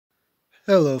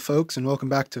Hello folks, and welcome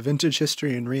back to Vintage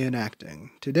History and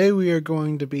Reenacting. Today we are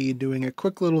going to be doing a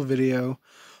quick little video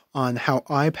on how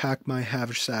I pack my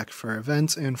haversack for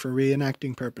events and for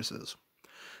reenacting purposes.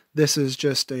 This is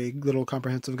just a little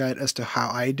comprehensive guide as to how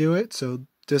I do it, so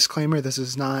disclaimer, this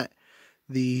is not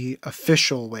the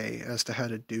official way as to how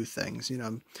to do things.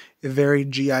 It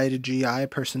varied GI to GI,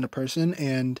 person to person,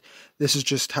 and this is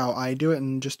just how I do it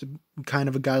and just kind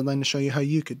of a guideline to show you how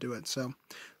you could do it. So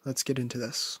let's get into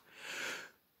this.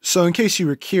 So in case you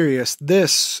were curious,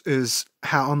 this is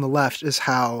how, on the left, is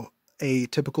how a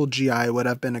typical GI would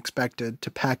have been expected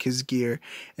to pack his gear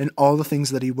and all the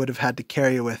things that he would have had to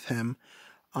carry with him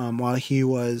while he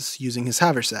was using his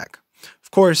haversack. Of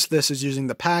course, this is using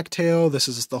the pack tail. This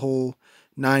is the whole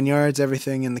 9 yards,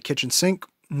 everything in the kitchen sink.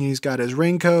 He's got his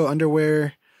raincoat,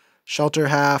 underwear, shelter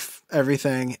half,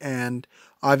 everything, and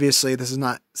obviously this is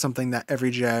not something that every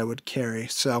GI would carry.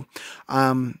 So,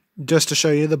 just to show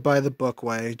you the by the book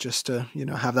way, just to,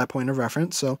 have that point of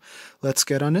reference. So let's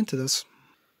get on into this.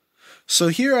 So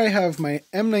here I have my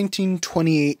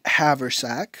m1928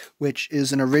 haversack, which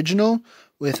is an original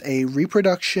with a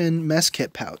reproduction mess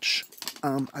kit pouch.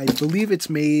 I believe it's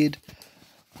made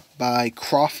by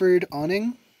Crawford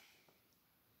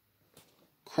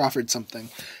something.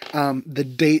 The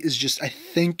date is just, I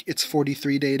think it's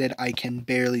 43 dated. I can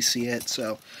barely see it,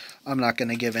 so I'm not going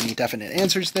to give any definite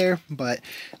answers there, but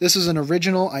this is an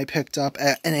original I picked up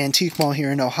at an antique mall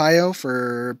here in Ohio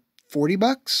for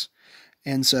 $40,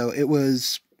 and so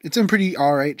it's in pretty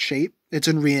alright shape. It's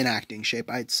in reenacting shape,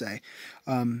 I'd say.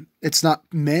 It's not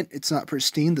mint, it's not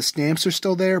pristine, the stamps are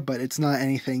still there, but it's not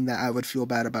anything that I would feel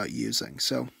bad about using.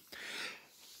 So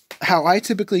how I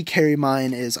typically carry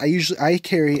mine is I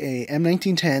carry a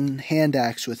m1910 hand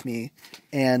axe with me,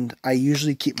 and I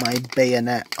usually keep my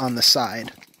bayonet on the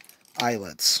side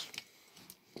eyelets.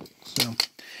 So,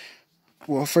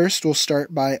 well, first we'll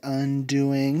start by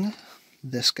undoing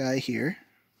this guy here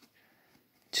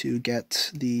to get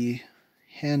the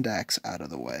hand axe out of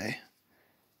the way.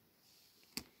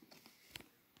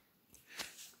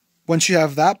 Once you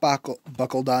have that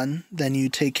buckle done, then you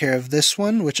take care of this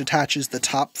one, which attaches the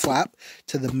top flap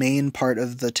to the main part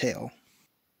of the tail.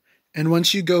 And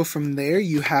once you go from there,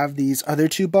 you have these other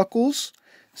two buckles,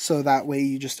 so that way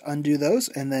you just undo those,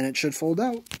 and then it should fold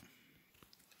out.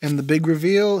 And the big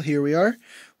reveal, here we are.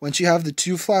 Once you have the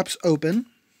two flaps open,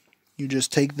 you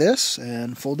just take this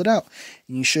and fold it out.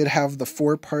 And you should have the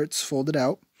 4 parts folded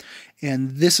out.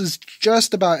 And this is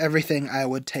just about everything I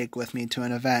would take with me to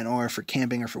an event or for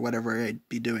camping or for whatever I'd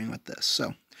be doing with this.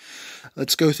 So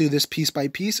let's go through this piece by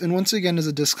piece. And once again, as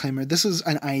a disclaimer, this is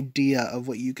an idea of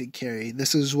what you could carry.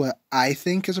 This is what I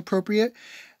think is appropriate.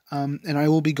 And I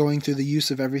will be going through the use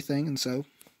of everything. And so,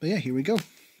 but yeah, here we go.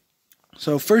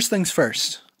 So first things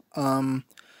first.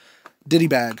 Ditty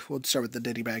bag. We'll start with the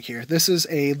ditty bag here. This is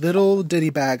a little ditty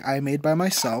bag I made by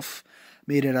myself.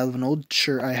 Made it out of an old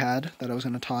shirt I had that I was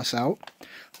going to toss out.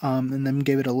 And then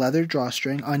gave it a leather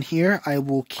drawstring. On here, I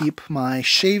will keep my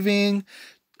shaving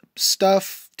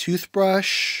stuff,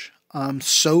 toothbrush,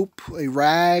 soap, a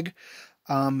rag,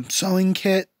 sewing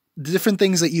kit, different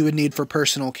things that you would need for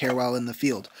personal care while in the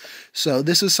field. So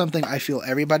this is something I feel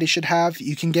everybody should have.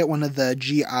 You can get one of the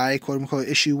GI quote-unquote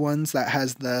issue ones that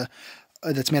has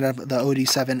that's made out of the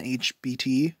OD7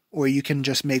 HBT, or you can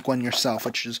just make one yourself,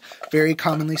 which is very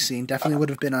commonly seen. Definitely would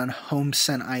have been a home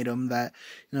sent item that,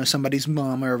 somebody's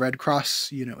mom or a Red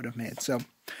Cross unit would have made. So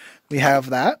we have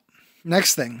that.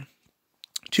 Next thing,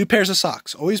 2 pairs of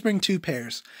socks. Always bring 2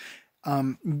 pairs.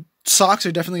 Socks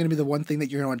are definitely going to be the one thing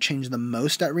that you're going to want to change the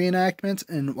most at reenactments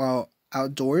and while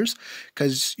outdoors,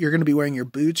 because you're going to be wearing your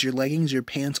boots, your leggings, your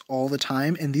pants all the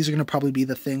time, and these are going to probably be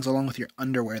the things along with your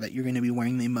underwear that you're going to be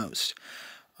wearing the most.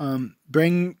 I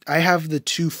have the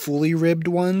 2 fully ribbed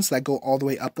ones that go all the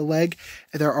way up the leg.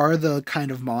 There are the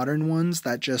kind of modern ones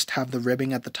that just have the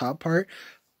ribbing at the top part.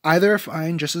 Either are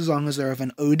fine, just as long as they're of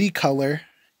an OD color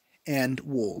and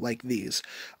wool, like these.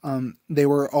 They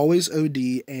were always OD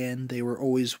and they were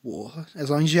always wool.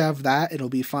 As long as you have that, it'll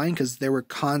be fine, because there were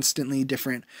constantly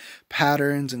different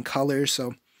patterns and colors,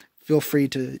 so feel free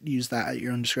to use that at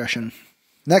your own discretion.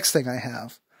 Next thing I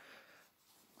have,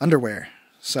 underwear.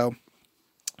 So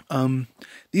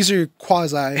these are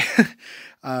quasi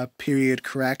period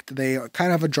correct. They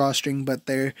kind of have a drawstring, but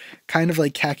they're kind of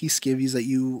like khaki skivvies that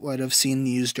you would have seen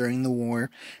used during the war,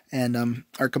 and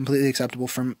are completely acceptable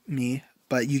from me.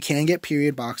 But you can get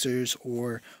period boxers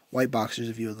or white boxers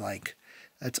if you would like.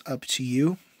 That's up to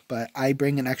you. But I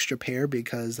bring an extra pair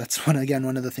because that's one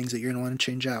of the things that you're going to want to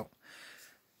change out.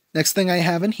 Next thing I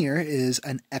have in here is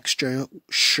an extra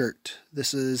shirt.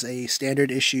 This is a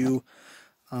standard issue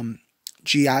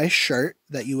GI shirt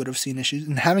that you would have seen issues,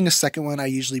 and having a second one I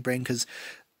usually bring because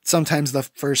sometimes the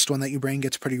first one that you bring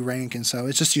gets pretty rank, and so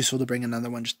it's just useful to bring another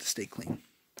one just to stay clean.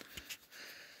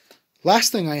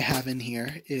 Last thing I have in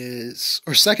here is,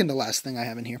 or second to last thing I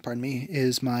have in here, pardon me,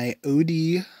 is my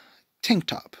OD tank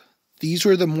top. These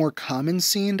were the more common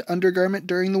seen undergarment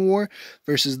during the war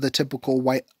versus the typical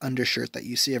white undershirt that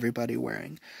you see everybody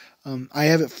wearing. I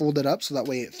have it folded up so that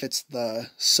way it fits the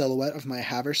silhouette of my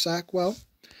haversack well.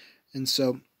 And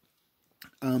so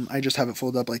I just have it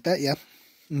folded up like that, yeah.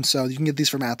 And so you can get these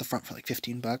from at the front for like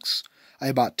 15 bucks.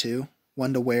 I bought two,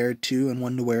 one to wear to and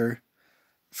one to wear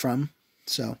from.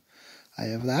 So I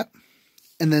have that.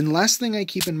 And then last thing I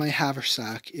keep in my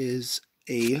haversack is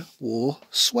a wool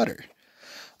sweater.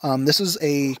 This is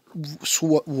a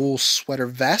wool sweater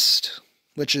vest,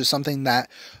 which is something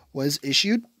that was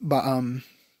issued, but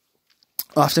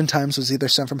oftentimes was either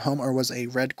sent from home or was a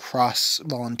Red Cross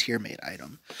volunteer-made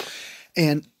item.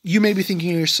 And you may be thinking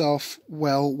to yourself,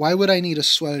 well, why would I need a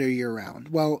sweater year-round?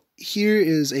 Well, here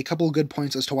is a couple of good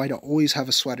points as to why to always have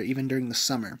a sweater, even during the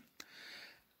summer.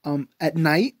 At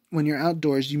night, when you're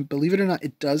outdoors, you believe it or not,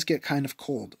 it does get kind of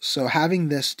cold. So having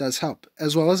this does help,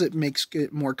 as well as it makes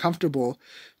it more comfortable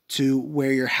to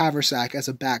wear your haversack as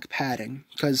a back padding,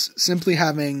 because simply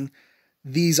having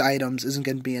these items isn't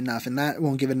going to be enough, and that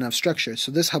won't give it enough structure.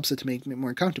 So this helps it to make it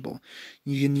more comfortable.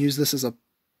 You can use this as a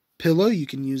pillow. You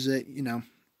can use it,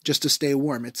 just to stay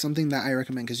warm. It's something that I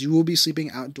recommend because you will be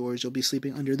sleeping outdoors. You'll be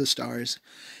sleeping under the stars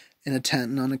in a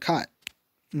tent and on a cot.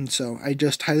 And so I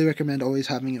just highly recommend always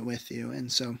having it with you.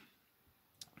 And so,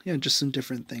 yeah, just some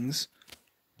different things.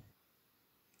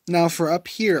 Now for up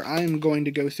here, I am going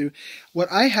to go through, what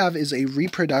I have is a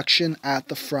reproduction at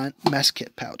the front mess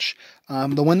kit pouch.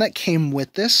 The one that came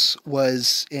with this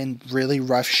was in really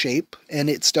rough shape, and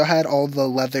it still had all the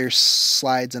leather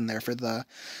slides in there for the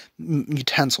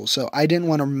utensils. So I didn't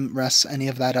want to mess any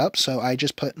of that up, so I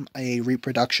just put a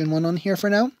reproduction one on here for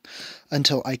now,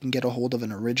 until I can get a hold of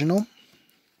an original.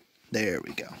 There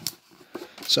we go.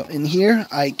 So in here,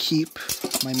 I keep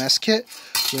my mess kit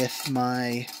with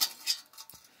my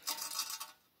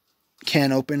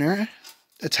can opener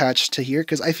attached to here,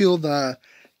 because I feel the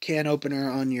can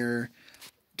opener on your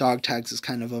dog tags is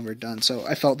kind of overdone, so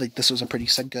I felt like this was a pretty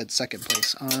good second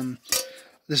place.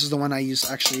 This is the one I used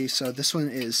actually, so this one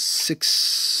is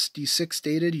 66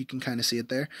 dated, you can kind of see it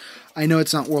there. I know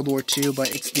it's not World War II,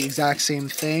 but it's the exact same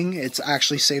thing. It's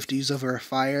actually safe to use over a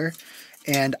fire,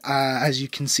 and as you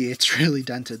can see, it's really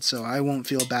dented, so I won't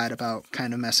feel bad about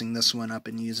kind of messing this one up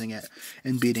and using it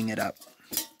and beating it up.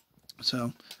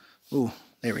 So ooh,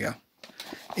 there we go.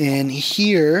 In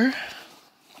here,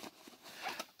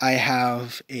 I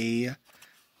have a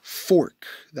fork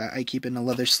that I keep in a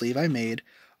leather sleeve I made.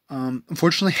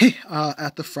 Unfortunately,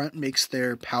 at the front makes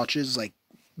their pouches like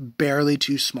barely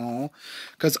too small,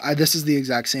 because this is the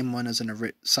exact same one as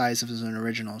size as an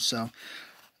original. So,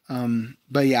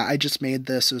 but yeah, I just made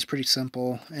this. It was pretty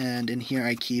simple, and in here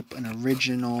I keep an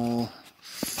original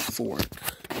fork.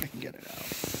 I can get it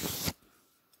out.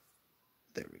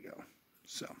 There we go.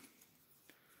 So,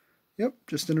 yep,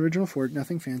 just an original fork,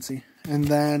 nothing fancy. And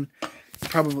then, you're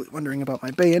probably wondering about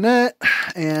my bayonet,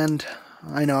 and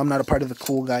I know I'm not a part of the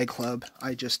cool guy club.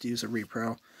 I just use a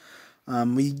repro.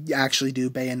 We actually do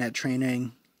bayonet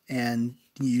training and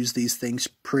use these things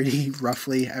pretty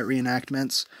roughly at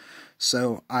reenactments.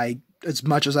 So as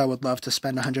much as I would love to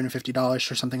spend $150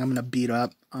 for something I'm going to beat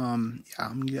up, yeah,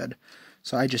 I'm good.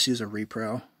 So I just use a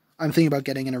repro. I'm thinking about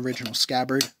getting an original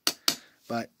scabbard,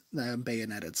 but the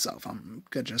bayonet itself I'm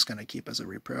just going to keep as a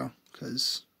repro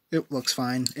because it looks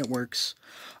fine. It works.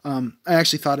 I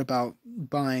actually thought about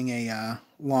buying a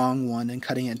long one and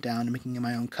cutting it down and making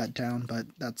my own cut down, but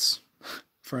that's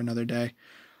for another day.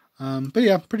 But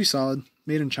yeah, pretty solid.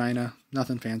 Made in China.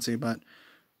 Nothing fancy, but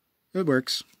it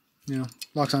works.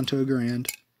 Locks onto a grand.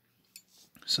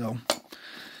 So,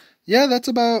 yeah, that's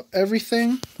about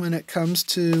everything when it comes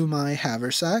to my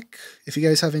haversack. If you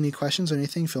guys have any questions or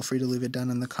anything, feel free to leave it down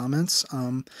in the comments.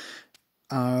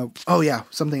 Oh yeah,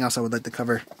 something else I would like to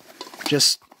cover.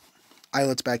 Just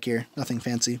eyelets back here, nothing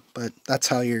fancy, but that's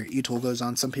how your e-tool goes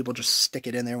on. Some people just stick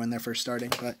it in there when they're first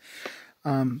starting,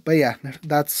 but yeah,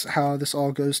 that's how this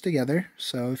all goes together.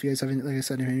 So if you guys have any, like I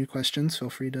said, any questions, feel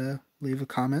free to leave a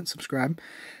comment, subscribe,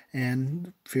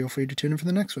 and feel free to tune in for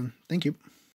the next one. Thank you.